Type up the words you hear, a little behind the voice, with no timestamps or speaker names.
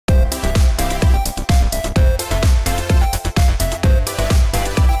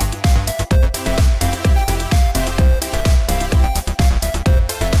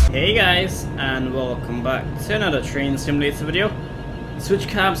welcome back to another train simulator video. Switch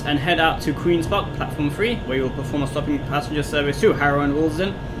cabs and head out to Queen's Park, platform 3, where you will perform a stopping passenger service to Harrow and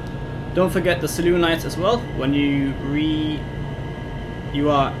Wealdstone. Don't forget the saloon lights as well. When you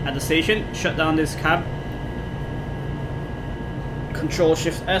are at the station, shut down this cab, Control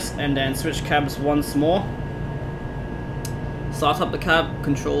Shift S, and then switch cabs once more. Start up the cab,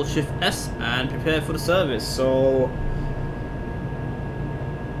 Control Shift S, and prepare for the service. So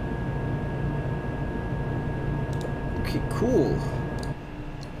okay, cool.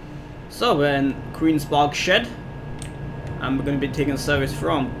 So we're in Queen's Park shed, and we're going to be taking service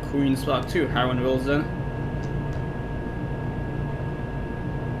from Queen's Park to Harrow and Wealdstone.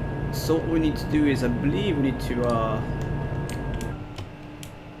 So what we need to do is, I believe we need to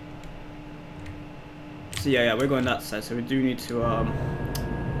so yeah, we're going that side, so we do need to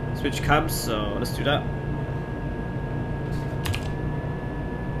switch cabs, so let's do that.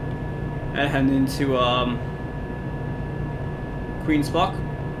 And head into Queen's Park.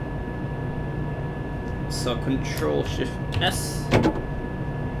 So Control Shift S. I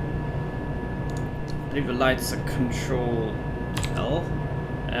believe the lights are Control L,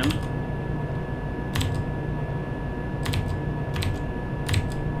 M.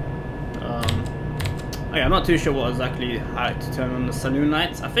 Okay, I'm not too sure what exactly how to turn on the saloon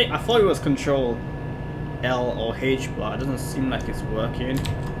lights. I thought it was Control L or H, but it doesn't seem like it's working.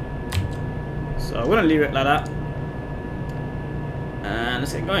 So I'm gonna leave it like that, and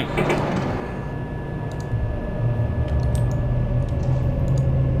let's get going.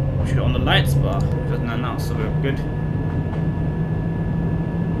 Should on the lights, but it doesn't announce, so we're good.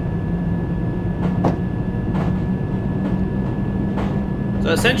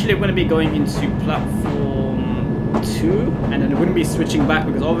 So essentially we're going to be going into platform 2, and then we're going to be switching back,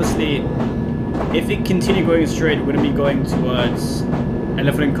 because obviously if we continue going straight, we're going to be going towards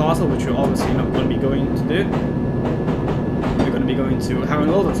Elephant and Castle, which we're obviously not going to be going to do. We're going to be going to Harrow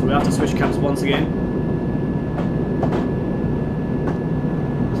and Wealdstone, so we have to switch cabs once again.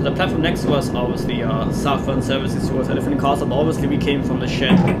 So the platform next to us obviously are southbound services towards Elephant and Castle, but obviously we came from the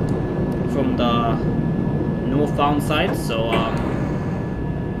shed from the northbound side, so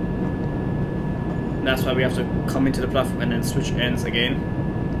that's why we have to come into the platform and then switch ends again.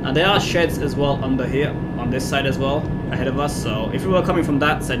 And there are sheds as well under here, on this side as well, ahead of us. So if we were coming from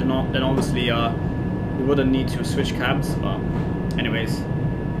that side, then obviously we wouldn't need to switch cabs. But anyways,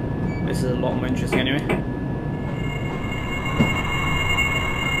 this is a lot more interesting anyway.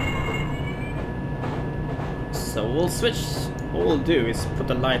 So we'll switch. What we'll do is put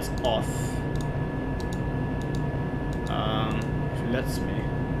the lights off. If it lets me.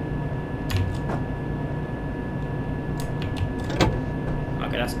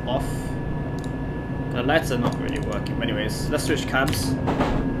 Okay, that's off. The lights are not really working. But anyways, let's switch cabs.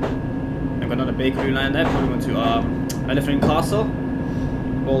 I've got another Bakerloo line there. Probably going to Elephant and Castle.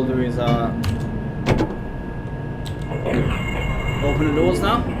 What we'll do is open the doors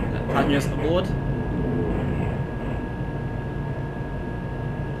now. Let passengers aboard.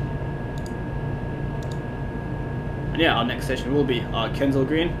 And yeah, our next station will be Kensal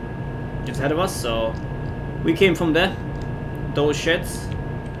Green, just ahead of us. So we came from there, those sheds.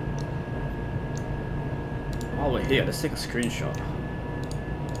 While we're here, let's take a screenshot.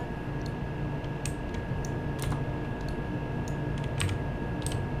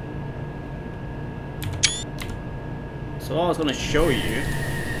 So what I was going to show you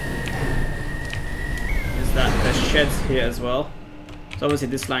is that there's sheds here as well. So obviously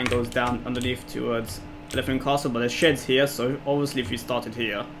this line goes down underneath towards Elephant and Castle, but there's sheds here, so obviously if we started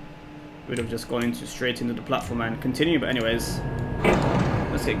here, we'd have just gone straight into the platform and continue. But anyways,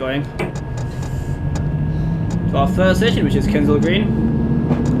 let's get going. So our first station, which is Kensal Green.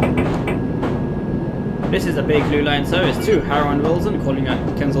 This is a Bakerloo line service to Harrow and Wealdstone, calling at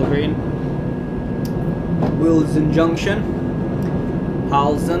Kensal Green, Wealdstone Junction,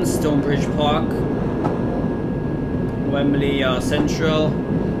 Harlesden, Stonebridge Park, Wembley Central,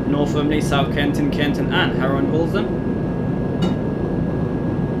 North Wembley, South Kenton, Kenton, and Harrow and Wealdstone.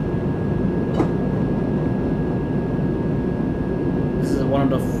 This is one of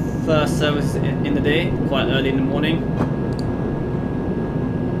the first services in the day, quite early in the morning.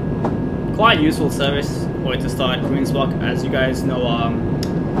 Quite useful service for it to start at Queen's Park. As you guys know,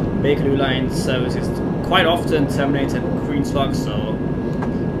 Bakerloo line services quite often terminate at Queen's Park, so,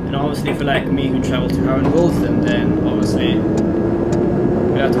 and obviously if you're like me who travel to Harrow and Wealdstone, then obviously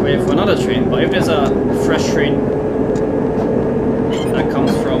we have to wait for another train. But if there's a fresh train that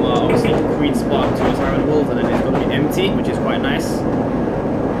comes from obviously Queen's Park towards Harrow and Wealdstone, then it's going to be empty, which is quite nice.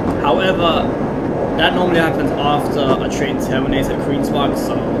 However, that normally happens after a train terminates at Queen's Park,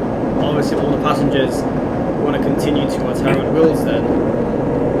 so obviously all the passengers who want to continue towards Harrow Wealdstone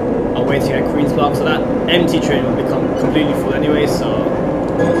are waiting at Queen's Park, so that empty train will become completely full anyway, so...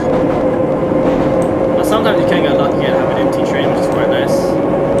 But sometimes you can get lucky and have an empty train, which is quite nice.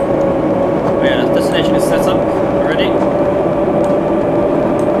 But yeah, the destination is set up already.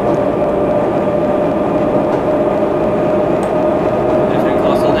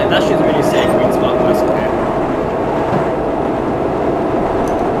 That should really say Queen's Park, but that's okay.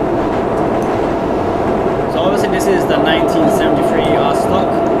 So obviously this is the 1973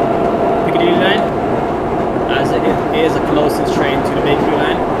 stock Piccadilly line, as it is the closest train to the Bakerloo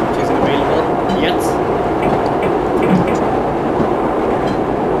line, which isn't available yet.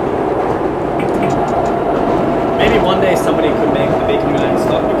 Maybe one day somebody could make the Bakerloo line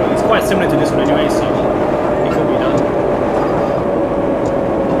stock, because it's quite similar to this one anyway, so it could be done.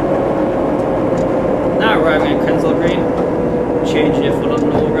 Arriving at Kensal Green, changing it for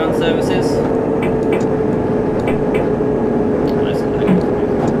London Overground services.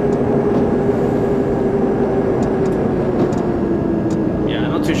 Yeah,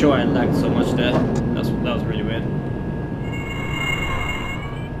 I'm not too sure why I lagged so much there. That was really weird.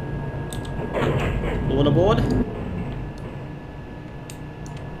 All aboard.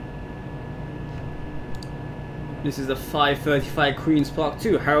 This is the 5:35 Queen's Park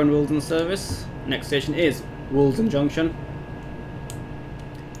to Harrow Wealdstone service. Next station is Wealdstone Junction.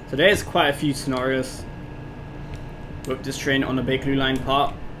 So there's quite a few scenarios with this train on the Bakerloo line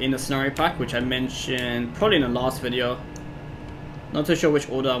part in the scenario pack, which I mentioned probably in the last video. Not too sure which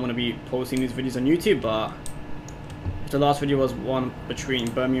order I'm going to be posting these videos on YouTube, but if the last video was one between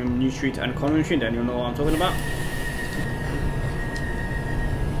Birmingham New Street and Convent Street, then you'll know what I'm talking about.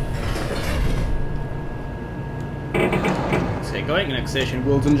 Get going. Next station,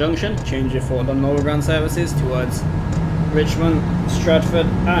 Wealdstone Junction. Change it for London Overground services towards Richmond, Stratford,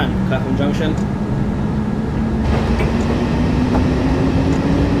 and Clapham Junction.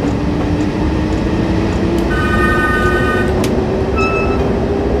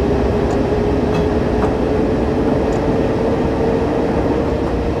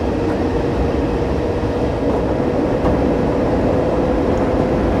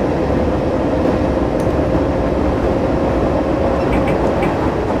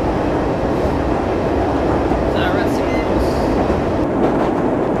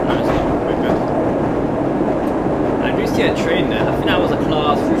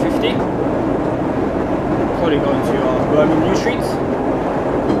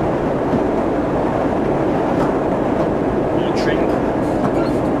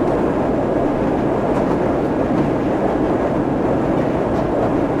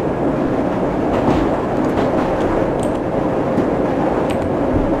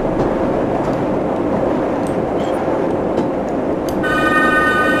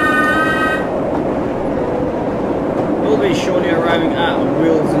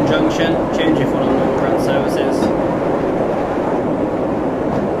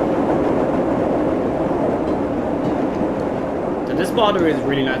 Is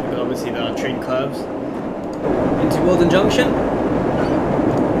really nice because obviously the train curves into Wealdstone Junction.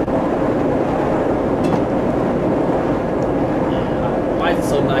 Why is it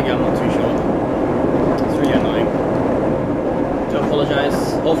so laggy? I'm not too sure. It's really annoying. Do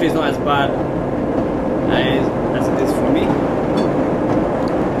apologise. Hopefully it's not as bad as it is for me.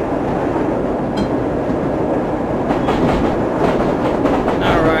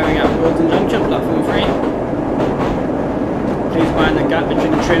 Now arriving at Wealdstone Junction, platform 3. Please mind the gap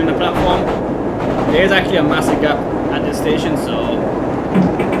between the train and the platform. There is actually a massive gap at this station, so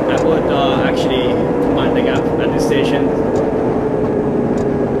I would actually mind the gap at this station.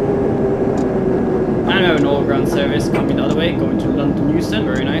 And we have an overground service coming the other way, going to London Euston.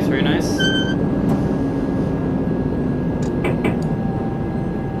 Very nice, very nice.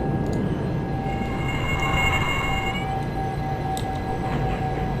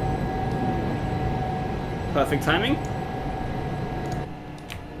 Perfect timing.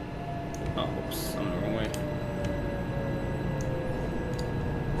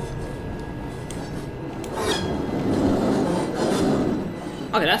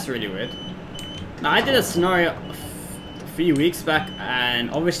 Okay, that's really weird. Now, I did a scenario a few weeks back, and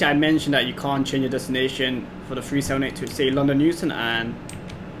obviously I mentioned that you can't change your destination for the 378 to say London Euston, and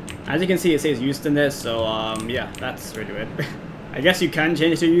as you can see it says Euston there, so yeah, that's really weird. I guess you can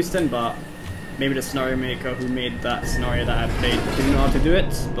change to Euston, but maybe the scenario maker who made that scenario that I played didn't know how to do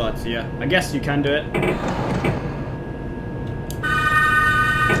it, but yeah, I guess you can do it.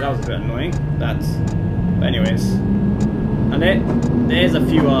 So that was a bit annoying, but anyways. And there's a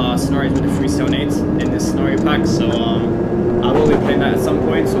few scenarios with the 378 in this scenario pack, so I will be playing that at some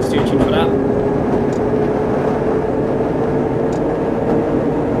point, so stay tuned for that.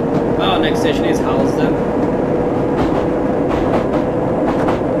 Our next station is Wealdstone.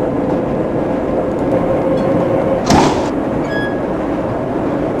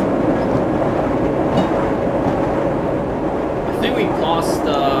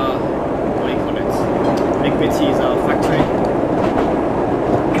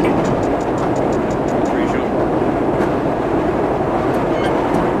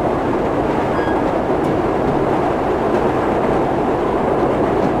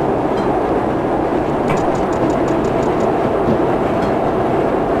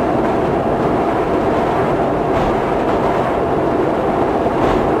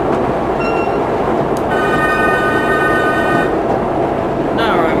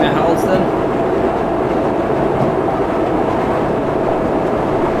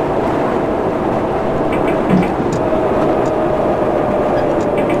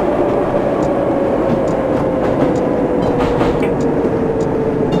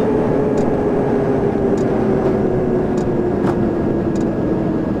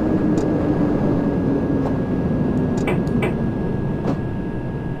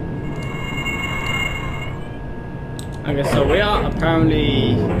 Okay, so we are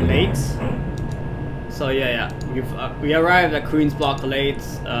apparently late. So yeah, we arrived at Queen's Block late.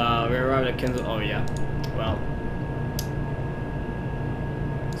 We arrived at Kensal. Oh yeah, well.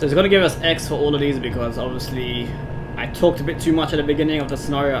 So it's gonna give us X for all of these because obviously I talked a bit too much at the beginning of the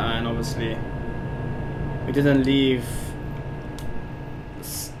scenario, and obviously we didn't leave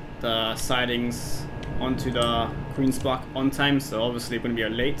the sidings onto the Queen's Block on time. So obviously we're gonna be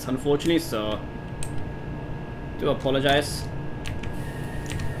late, unfortunately. So do apologize.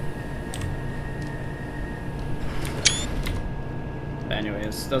 But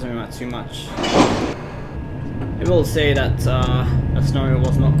anyways, doesn't really matter too much. It will say that the scenario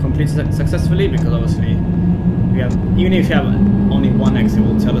was not completed successfully because obviously we have, even if you have only one exit, it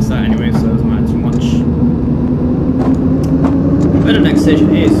will tell us that anyway, so it doesn't matter too much. But the next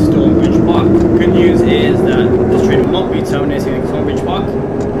station is Stonebridge Park. Good news is that this train will not be terminating at Stonebridge Park.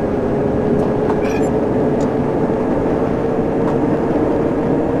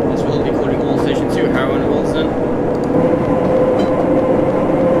 Harrow and Wealdstone.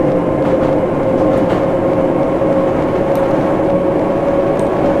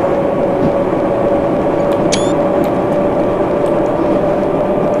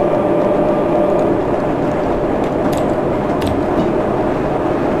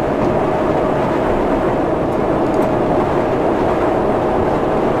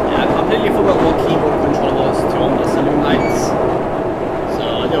 Yeah, I completely forgot what keyboard controller was to on the saloon lights, so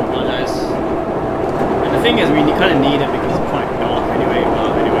I do apologize. The thing is, we kind of need it because it's quite dark anyway,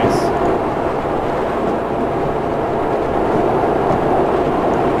 but anyways.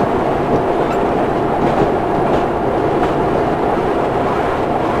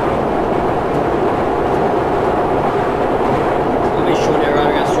 I'll be shortly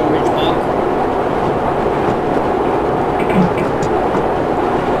arriving at Stonebridge Park.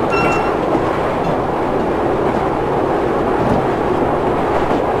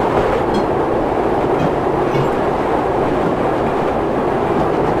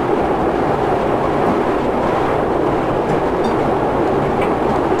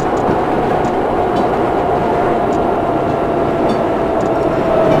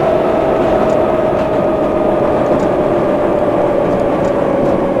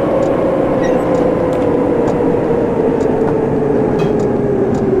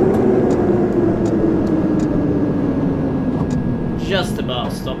 Just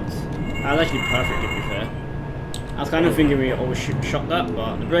about stopped. That was actually perfect, to be fair. I was kind of thinking we overshot that,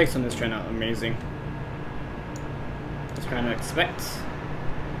 but the brakes on this train are amazing. Just kind of expect.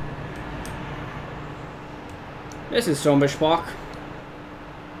 This is Stonebridge Park.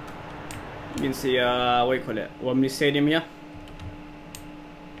 You can see, what do you call it? Wembley Stadium here.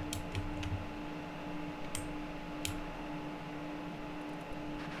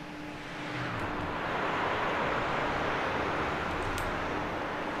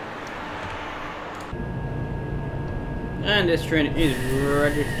 And this train is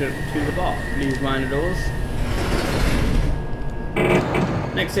registered to the bar. Please mind the doors.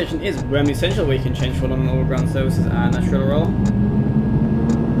 Next station is Wembley Central, where you can change for London Overground services and Natural Rail.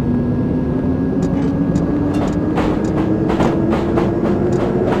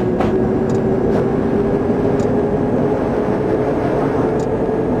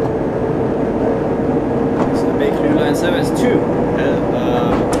 This is the Bakerloo line service to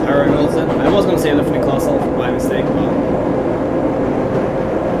Harrow Wealdstone. I was going to say Elephant Castle by mistake, but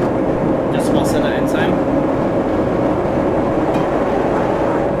just wasn't at end time.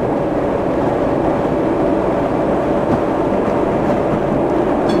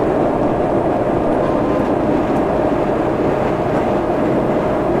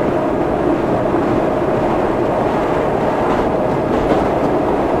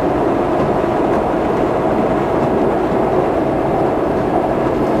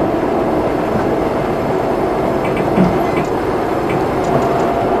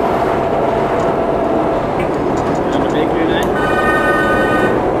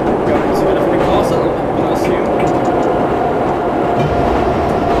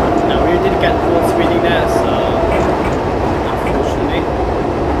 get full speeding there, so unfortunately.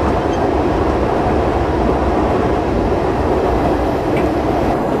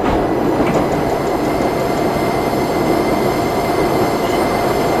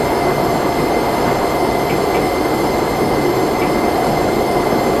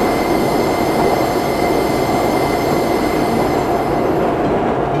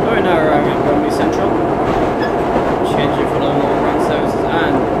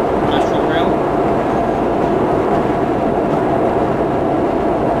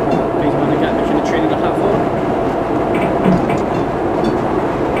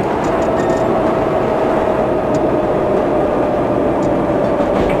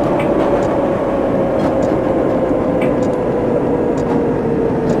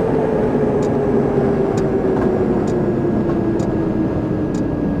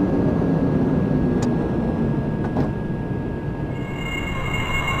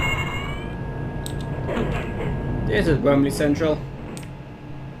 This is Wembley Central.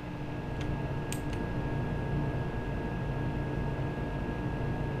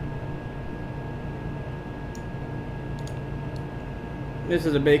 This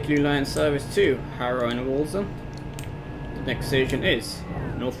is the Bakerloo line service to Harrow and Wealdstone. The next station is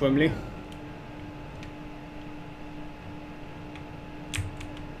North Wembley.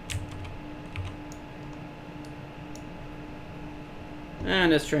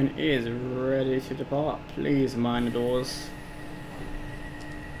 And this train is ready to depart. Please mind the doors.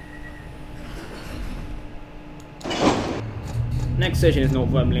 Next station is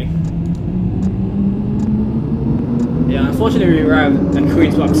North Wembley. Yeah, unfortunately we arrived at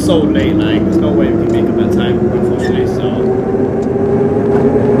Queen's Park so late, like there's no way we can make up that time, unfortunately, so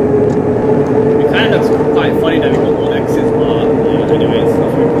it kind of looks quite funny that we got all exits, but yeah, anyways,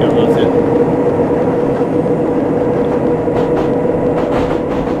 nothing we can do about it.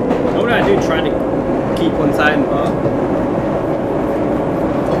 I do try to keep on time, but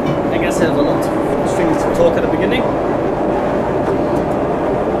I guess there's a lot of things to talk at the beginning.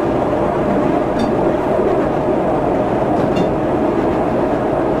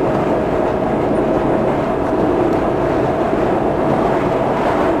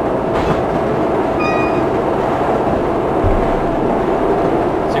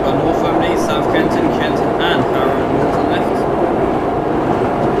 So you've got North Wembley, South Kenton, Kenton and Harrow and Wealdstone left.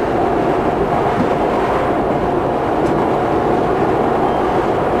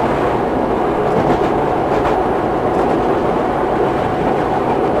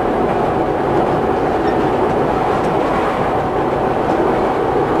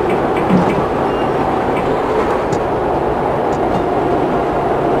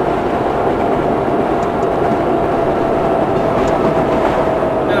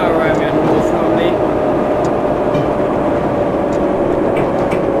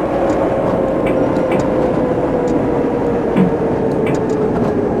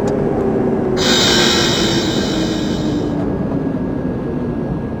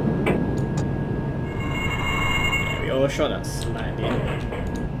 Shot that slightly.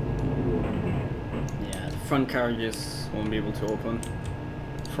 Yeah, the front carriages won't be able to open.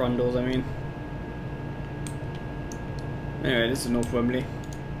 Front doors, I mean. Anyway, this is North Wembley.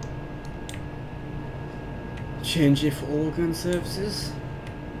 Change it for organ services.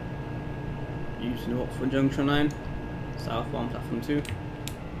 Use New Oxford Junction line. Southbound platform 2.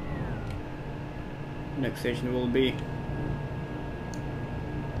 Next station will be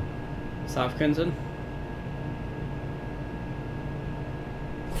South Kensington.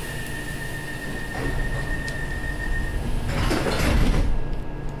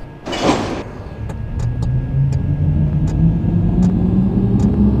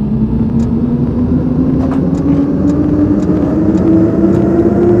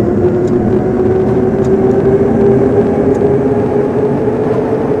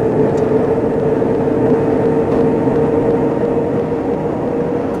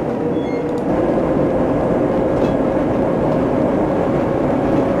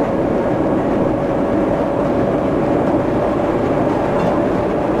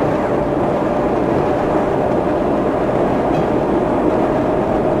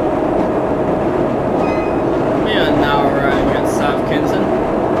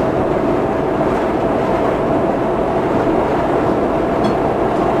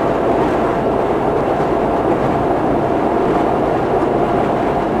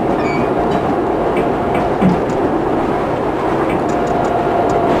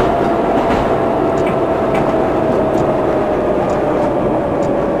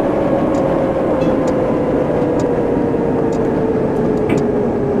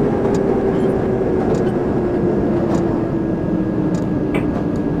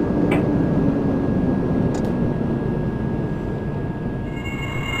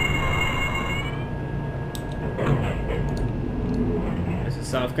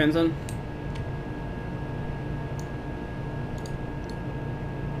 yourself, Kenton.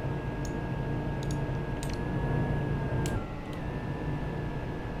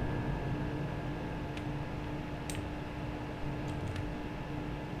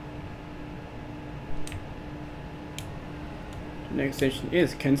 Next station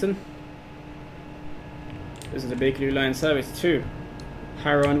is Kenton. This is the Bakerloo line service to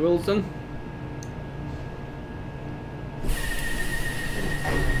Harrow and Wealdstone.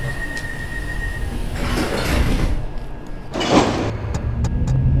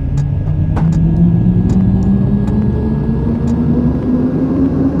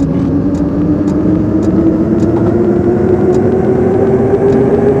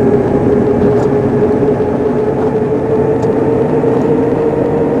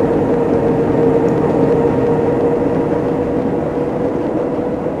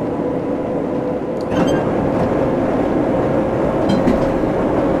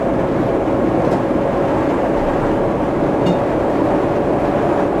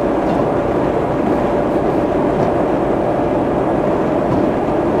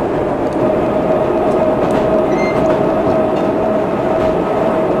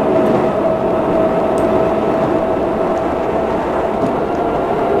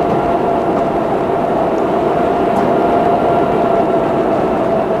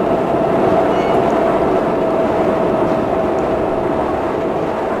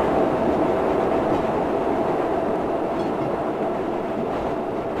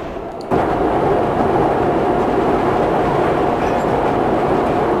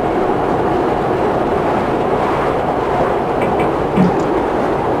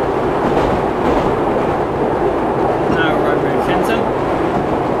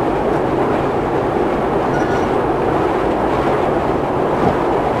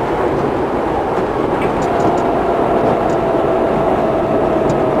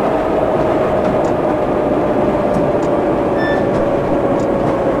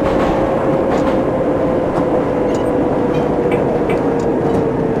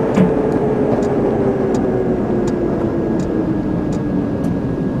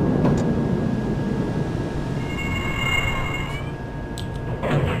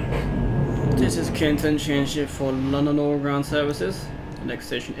 Kenton change it for London Overground services. The next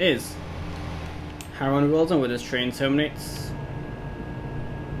station is Harrow and Wealdstone, where this train terminates.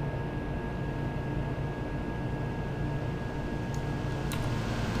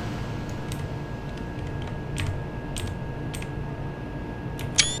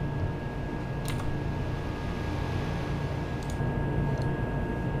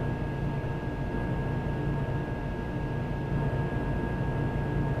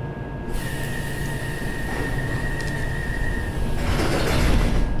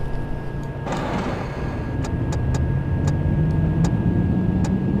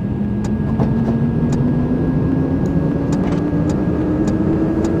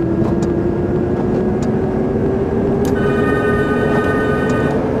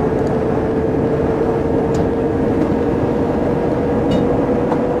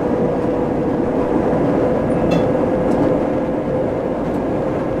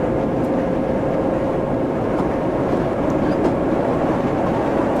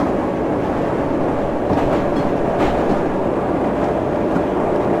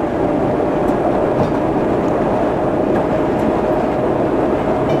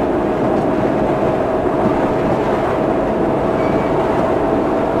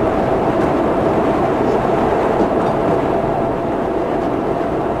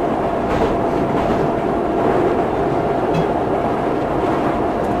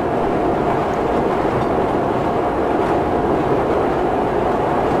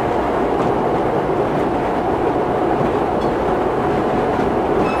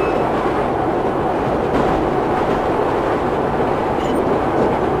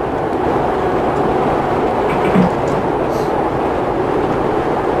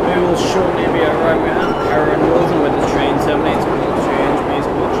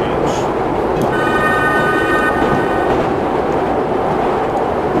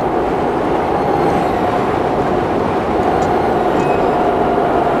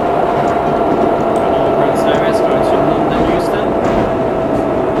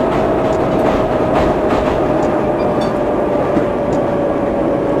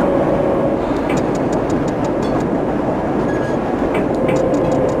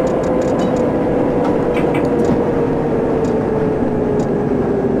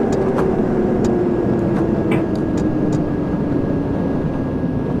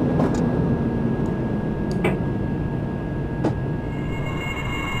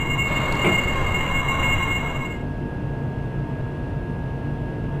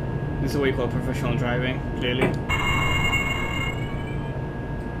 what you call professional driving, clearly.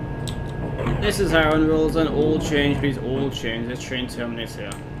 This is Harrow Wealdstone, all change, please, all change. This train terminates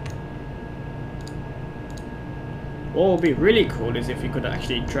here. What would be really cool is if you could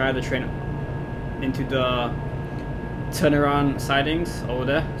actually drive the train into the turnaround sidings over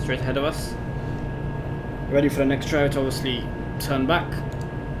there, straight ahead of us. Ready for the next driver to obviously turn back.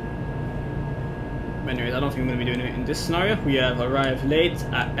 Anyways, I don't think I'm going to be doing it in this scenario. We have arrived late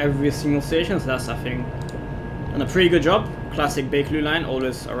at every single station, so that's, I think, done a pretty good job. Classic Bakerloo line,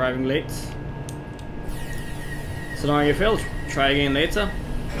 always arriving late. So now you failed, try again later.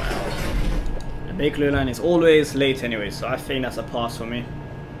 The Bakerloo line is always late anyway, so I think that's a pass for me.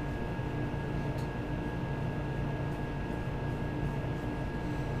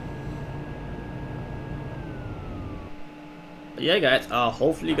 But yeah guys,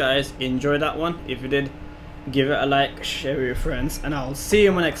 hopefully you guys enjoyed that one. If you did, give it a like, share with your friends, and I'll see you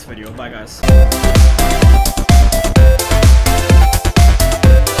in my next video. Bye guys.